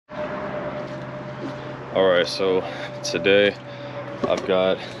Alright, so today I've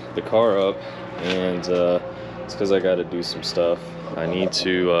got the car up, and it's because I got to do some stuff. I need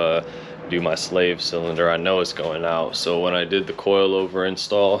to do my slave cylinder. I know it's going out, so when I did the coilover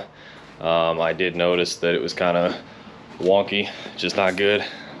install, I did notice that it was kind of wonky, just not good,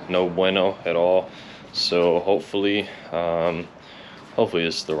 no bueno at all. So hopefully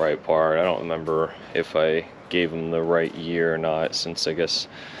this is the right part. I don't remember if I gave them the right year or not, since I guess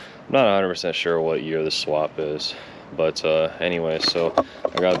I'm not 100% sure what year the swap is. But anyway, so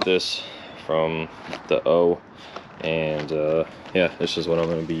I got this from the O, and yeah, this is what I'm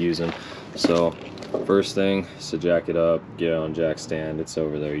going to be using. So first thing is to jack it up, get it on jack stand. It's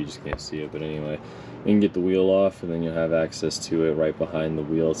over there, you just can't see it, but anyway, you can get the wheel off, and then you'll have access to it right behind the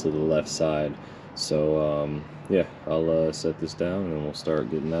wheel to the left side. So yeah, I'll set this down and we'll start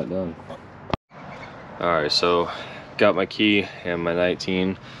getting that done. Alright, so got my key and my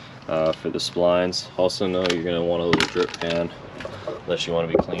 19 for the splines. Also know you're going to want a little drip pan unless you want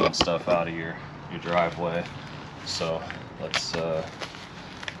to be cleaning stuff out of your driveway. So let's go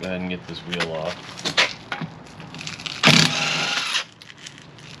ahead and get this wheel off.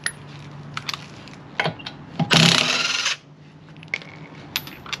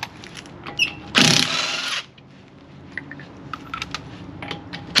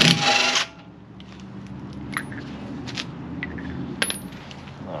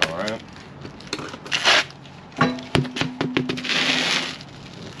 Alright.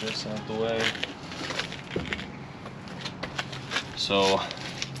 Get this out the way. So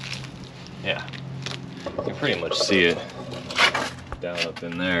yeah, you can pretty much see it down up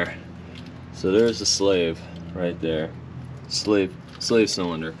in there. So there's the slave right there, slave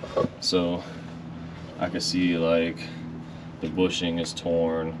cylinder. So I can see like the bushing is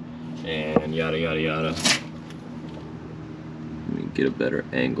torn and yada yada yada. Let me get a better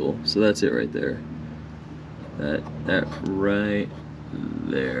angle. So that's it right there. That right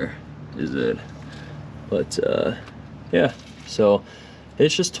there is it. But yeah, so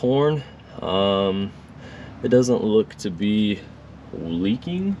it's just torn. It doesn't look to be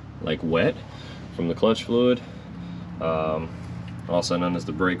leaking, like wet, from the clutch fluid, also known as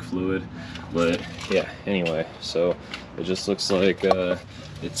the brake fluid. But yeah, anyway, so it just looks like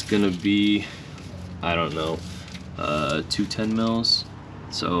it's gonna be, I don't know, 210 mils.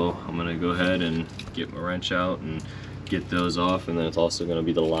 So I'm gonna go ahead and get my wrench out and get those off, and then it's also gonna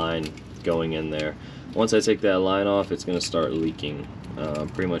be the line going in there. Once I take that line off, it's gonna start leaking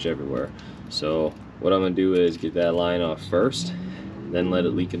pretty much everywhere. So what I'm gonna do is get that line off first, then let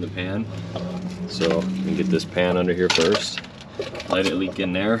it leak in the pan. So you can get this pan under here first, let it leak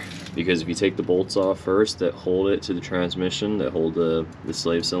in there, because if you take the bolts off first that hold it to the transmission, that hold the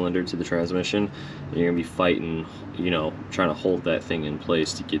slave cylinder to the transmission, you're gonna be fighting, you know, trying to hold that thing in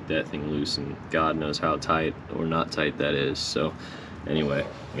place to get that thing loose, and God knows how tight or not tight that is. So anyway,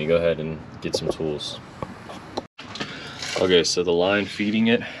 let me go ahead and get some tools. Okay, so the line feeding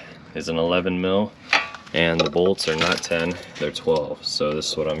it is an 11 mil, and the bolts are not 10, they're 12. So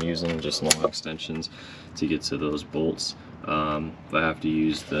this is what I'm using, just long extensions to get to those bolts. If I have to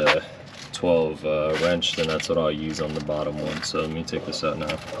use the 12 wrench, then that's what I'll use on the bottom one. So let me take this out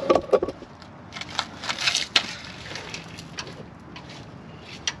now.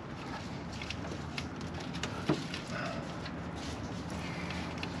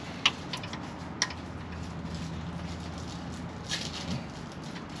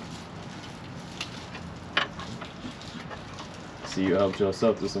 See, you helped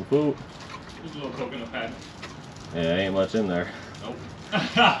yourself to some food. There's a little coconut pad. Yeah, ain't much in there. Nope.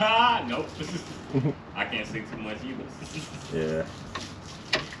 Nope. I can't say too much either. Yeah.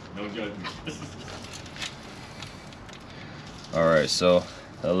 No judgment. Alright, so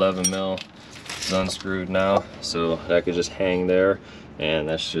 11 mil is unscrewed now, so that could just hang there, and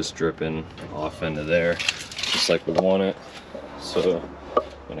that's just dripping off into there, just like we want it. So I'm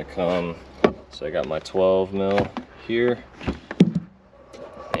gonna come, so I got my 12 mil here,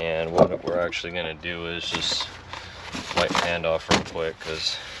 and what we're actually gonna do is just wipe my hand off real quick,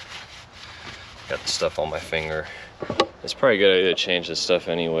 because I got the stuff on my finger. It's probably a good idea to change this stuff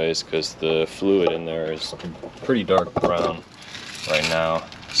anyways, because the fluid in there is pretty dark brown right now.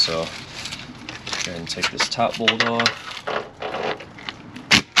 So go ahead and take this top bolt off.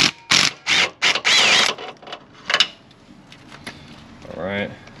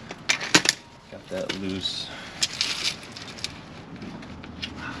 Alright, got that loose.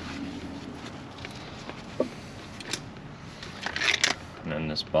 And then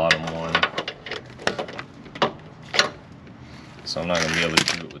this bottom one. So I'm not going to be able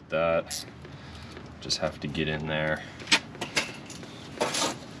to do it with that. Just have to get in there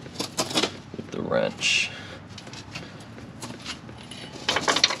with the the wrench.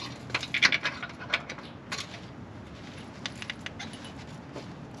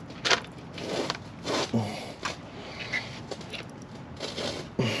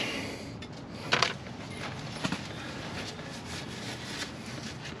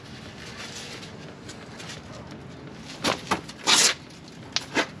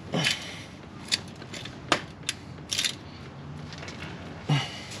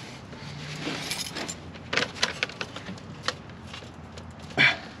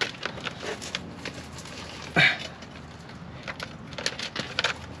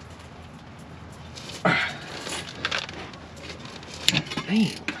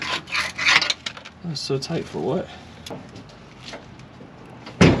 Damn. That was so tight for what?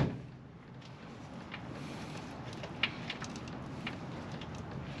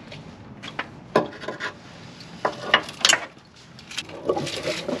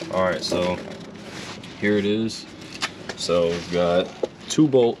 Alright, so here it is. So we've got 2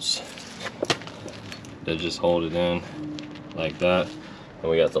 bolts that just hold it in like that.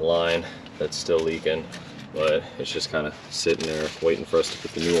 And we got the line that's still leaking, but it's just kind of sitting there waiting for us to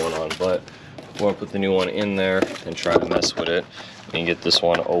put the new one on. But we're gonna put the new one in there and try to mess with it and get this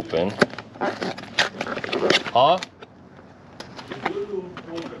one open. Huh?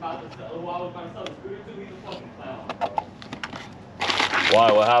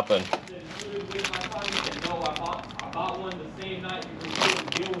 Why? What happened? No, I bought one the same night you were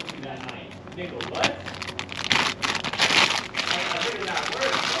deal with me that night. Nigga, what? I figured that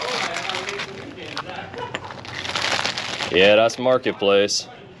worked, bro. I waited for weekends. Yeah, that's marketplace.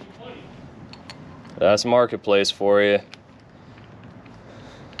 That's marketplace for you.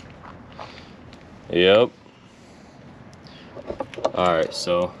 Yep. Alright,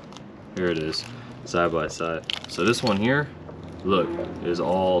 so here it is, side by side. So this one here, look, is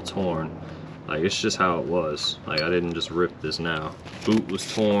all torn. Like, it's just how it was. Like, I didn't just rip this now. Boot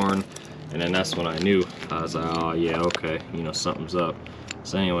was torn, and then that's when I knew. I was like, oh yeah, okay, you know, something's up.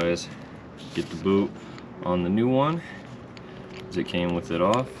 So anyways, get the boot on the new one, as it came with it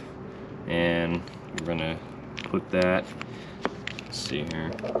off, and we're gonna put that, let's see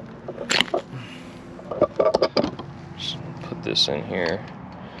here. Just put this in here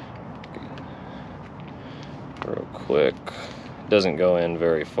real quick. Doesn't go in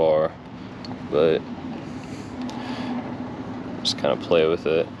very far, but just kind of play with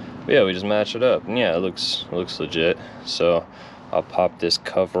it. But yeah, we just match it up, and yeah, it looks legit. So I'll pop this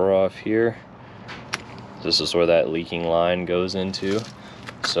cover off here. This is where that leaking line goes into.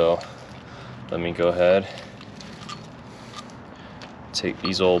 So let me go ahead, take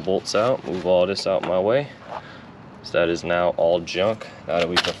these old bolts out, move all this out my way. So that is now all junk, now that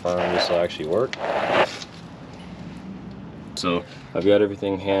we confirmed this will actually work. So I've got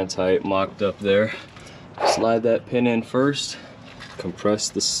everything hand tight, mocked up there. Slide that pin in first, compress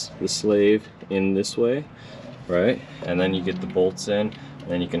the slave in this way, right? And then you get the bolts in, and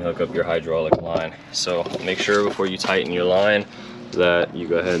then you can hook up your hydraulic line. So make sure before you tighten your line that you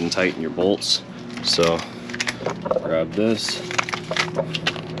go ahead and tighten your bolts. So grab this,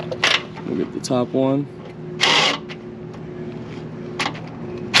 we'll get the top one.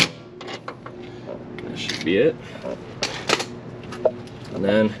 That should be it. And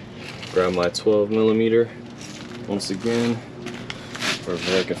then grab my 12mm once again,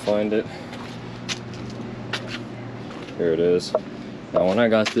 wherever I can find it. Here it is. Now when I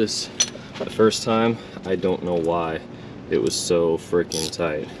got this the first time, I don't know why it was so freaking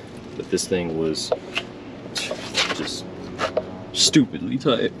tight, but this thing was just stupidly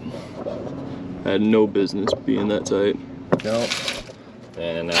tight. Had no business being that tight. No.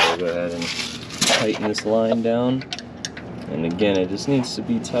 And now we'll go ahead and tighten this line down. And again, it just needs to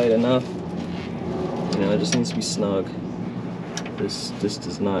be tight enough. You know, it just needs to be snug. This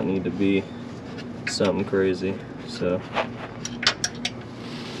does not need to be something crazy. So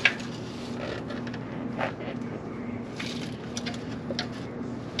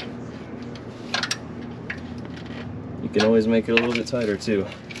you can always make it a little bit tighter too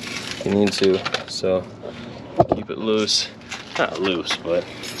if you need to. So keep it loose. Not loose, but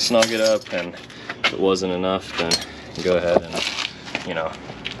snug it up, and if it wasn't enough, then go ahead and, you know,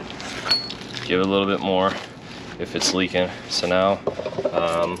 give it a little bit more if it's leaking. So now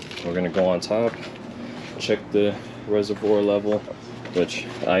we're gonna go on top, check the reservoir level, which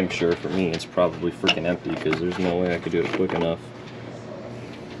I'm sure for me it's probably freaking empty because there's no way I could do it quick enough.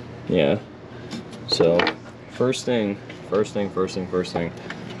 Yeah. So first thing, get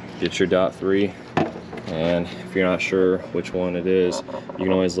your .3. And if you're not sure which one it is, you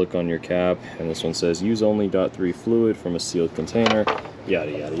can always look on your cap, and this one says use only .3 fluid from a sealed container.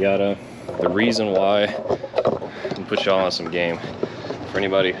 yada yada yada. The reason why, and put y'all on some game, for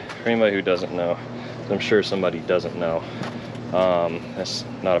anybody who doesn't know, I'm sure somebody doesn't know, that's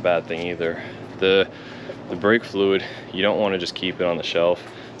not a bad thing either. The brake fluid, you don't want to just keep it on the shelf.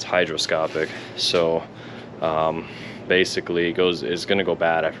 It's hydroscopic, so basically it's going to go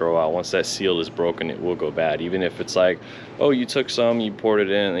bad after a while. Once that seal is broken, it will go bad. Even if it's like, oh, you took some, you poured it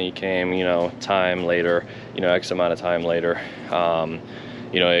in, and then you came, you know, time later, you know, X amount of time later,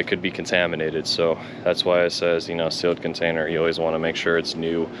 you know, it could be contaminated. So that's why it says, you know, sealed container. You always want to make sure it's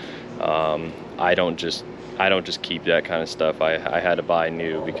new. I don't just keep that kind of stuff. I had to buy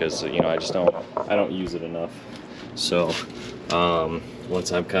new because, you know, I don't use it enough. So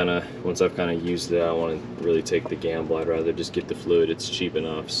once I've kind of used it, I want to really take the gamble. I'd rather just get the fluid. It's cheap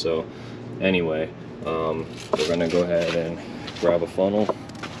enough. So anyway, we're gonna go ahead and grab a funnel.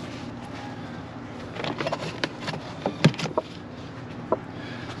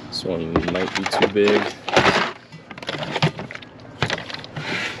 This one might be too big.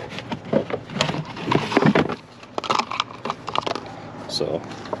 So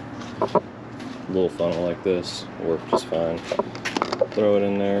a little funnel like this will work just fine. Throw it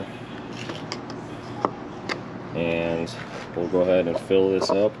in there, and we'll go ahead and fill this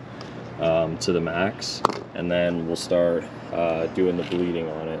up to the max, and then we'll start doing the bleeding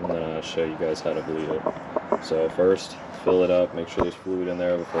on it, and then I'll show you guys how to bleed it. So first, fill it up, make sure there's fluid in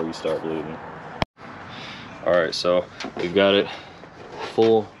there before we start bleeding. Alright, so we've got it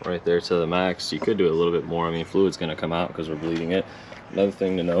full right there to the max. You could do a little bit more. I mean, fluid's going to come out because we're bleeding it. Another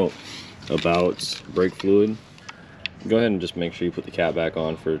thing to note about brake fluid, go ahead and just make sure you put the cap back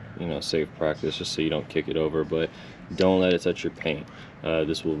on for, you know, safe practice, just so you don't kick it over, but don't let it touch your paint.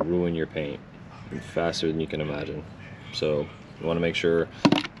 This will ruin your paint faster than you can imagine. So you want to make sure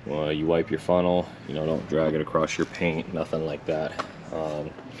you wipe your funnel, you know, don't drag it across your paint, nothing like that.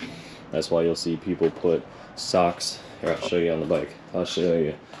 That's why you'll see people put socks. Here, I'll show you on the bike. I'll show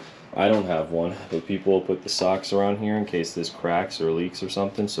you. I don't have one, but people put the socks around here in case this cracks or leaks or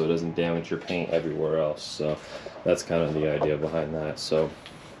something, so it doesn't damage your paint everywhere else. So that's kind of the idea behind that. So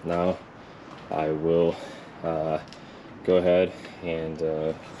now I will go ahead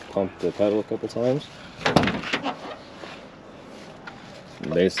and pump the pedal a couple times.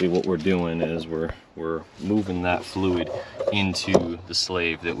 And basically what we're doing is we're moving that fluid into the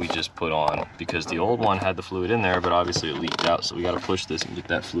slave that we just put on, because the old one had the fluid in there, but obviously it leaked out, so we got to push this and get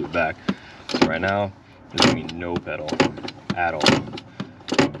that fluid back. So right now there's gonna be no pedal at all,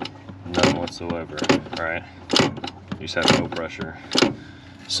 none whatsoever. Right, you just have no pressure.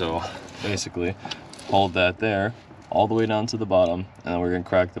 So basically hold that there all the way down to the bottom, and then we're gonna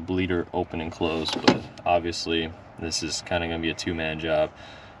crack the bleeder open and close. But obviously this is kind of gonna be a two-man job.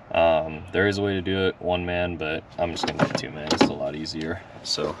 There is a way to do it one man, but I'm just gonna do two man. It's a lot easier.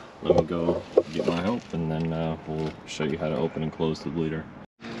 So let me go get my help, and then we'll show you how to open and close the bleeder.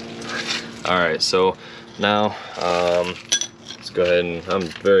 All right, so now let's go ahead, and I'm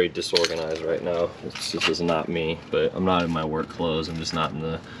very disorganized right now. This is not me, but I'm not in my work clothes. I'm just not in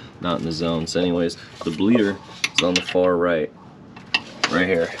the zone. So anyways, the bleeder is on the far right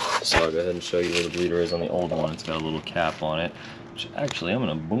here. So I'll go ahead and show you where the bleeder is on the old one. It's got a little cap on it, which actually I'm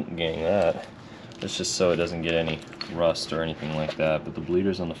gonna boot gang that. It's just so it doesn't get any rust or anything like that. But the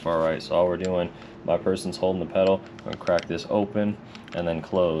bleeder's on the far right. So all we're doing, my person's holding the pedal, I'm gonna crack this open and then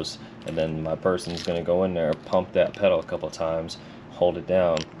close. And then my person's gonna go in there, pump that pedal a couple times, hold it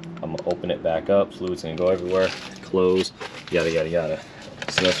down. I'm gonna open it back up, fluid's gonna go everywhere, close, yada yada yada.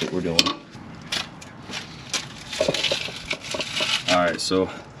 So that's what we're doing. Alright, so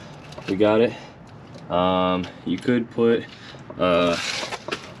we got it. You could put a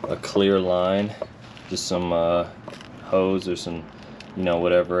clear line, just some hose or some, you know,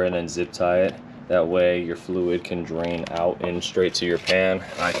 whatever, and then zip tie it. That way your fluid can drain out and straight to your pan.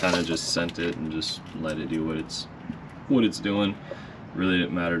 I kind of just sent it and just let it do what it's doing. Really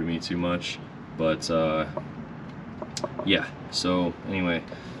didn't matter to me too much, but yeah. So anyway,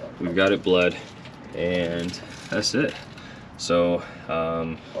 we've got it bled, and that's it. So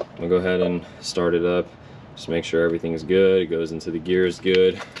I'm gonna go ahead and start it up. Just make sure everything's good, it goes into the gears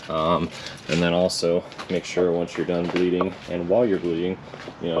good, and then also make sure once you're done bleeding, and while you're bleeding,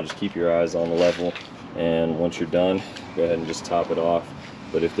 you know, just keep your eyes on the level, and once you're done, go ahead and just top it off.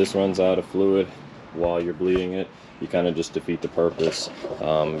 But if this runs out of fluid while you're bleeding it, you kind of just defeat the purpose,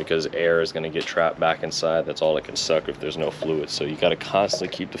 because air is going to get trapped back inside. That's all it can suck if there's no fluid, so you got to constantly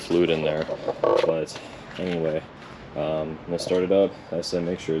keep the fluid in there. But anyway, I'm gonna start it up. I said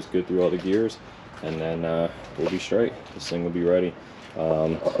make sure it's good through all the gears, and then we'll be straight. This thing will be ready.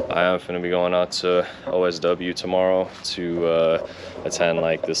 I am going to be going out to OSW tomorrow to attend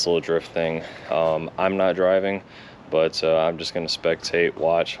like this little drift thing. I'm not driving, but I'm just going to spectate,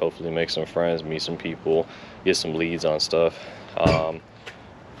 watch, hopefully make some friends, meet some people, get some leads on stuff.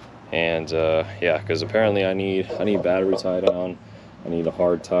 Yeah, because apparently I need battery tie down, I need a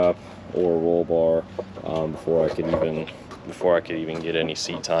hard top or a roll bar before I could even get any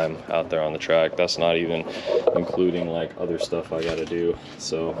seat time out there on the track. That's not even including like other stuff I got to do.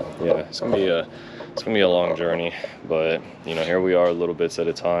 So yeah, it's gonna be a long journey, but you know, here we are, little bits at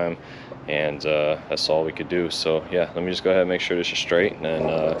a time, and that's all we could do. So yeah, let me just go ahead and make sure this is straight, and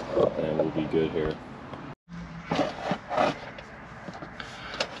we'll be good here.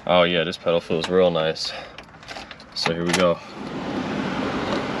 Oh yeah, this pedal feels real nice. So here we go.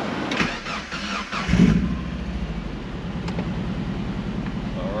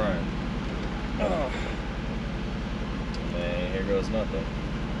 All right. Oh. And here goes nothing.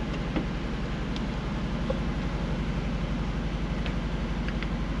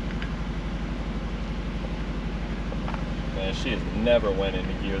 Man, she has never went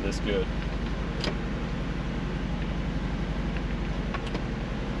into gear this good.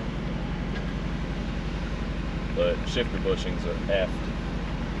 But shifter bushings are effed.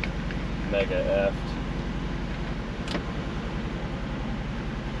 Mega effed.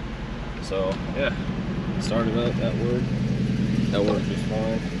 So yeah, started up, that worked just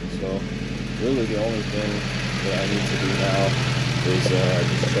fine. So really the only thing that I need to do now is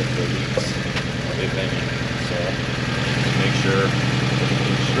just check the leaks, if any. So make sure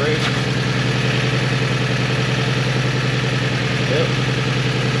everything's straight. Yep.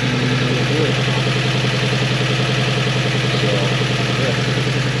 Good.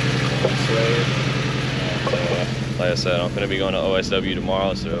 Like I said, I'm going to be going to OSW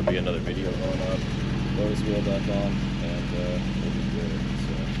tomorrow, so there'll be another video going up. Throw this wheel back on, and we'll be good.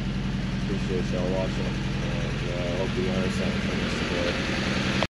 So appreciate y'all watching, and I hope you learned something from this today.